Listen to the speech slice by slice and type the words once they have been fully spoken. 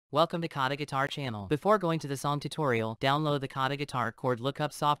Welcome to KhaTo Guitar channel. Before going to the song tutorial, download the KhaTo Guitar chord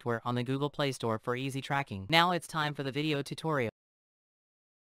lookup software on the Google Play Store for easy tracking. Now it's time for the video tutorial.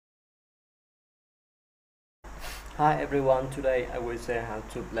 Hi everyone, today I will say how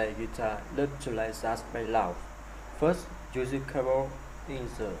to play guitar Learn to Like That by Lauv. First, use your keyboard in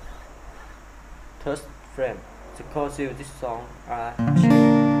the third frame. The chords in this song are G, E,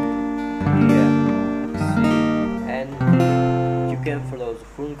 C, and D. You can follow the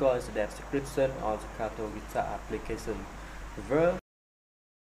full chord description on the KhaTo Guitar application. Verb,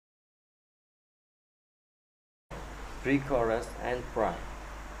 pre-chorus, and prime.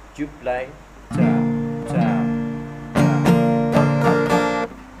 You play down, down.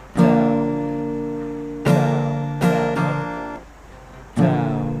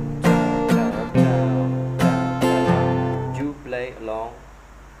 Play along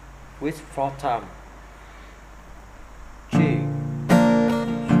with four time. G, 2,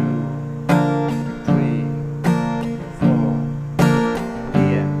 3, 4.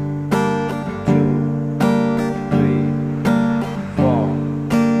 Here, 2, 3, 4.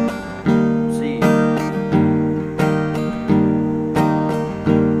 C,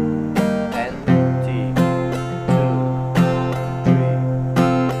 and D, 2, 3,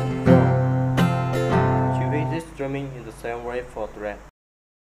 4. You hit this strumming in the same way for the rest.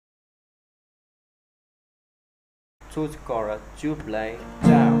 To the chorus, you play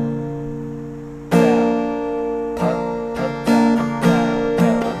down, down, up, down, down,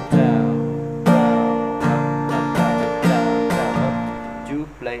 down, down, down, up. You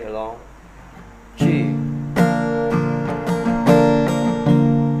play along. G,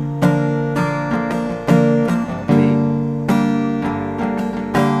 B,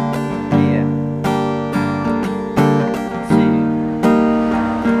 here, C,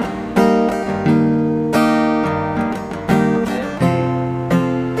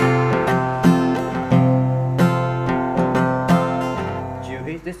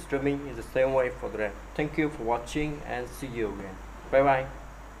 this strumming is the same way for the rest. Thank you for watching and see you again. Bye bye.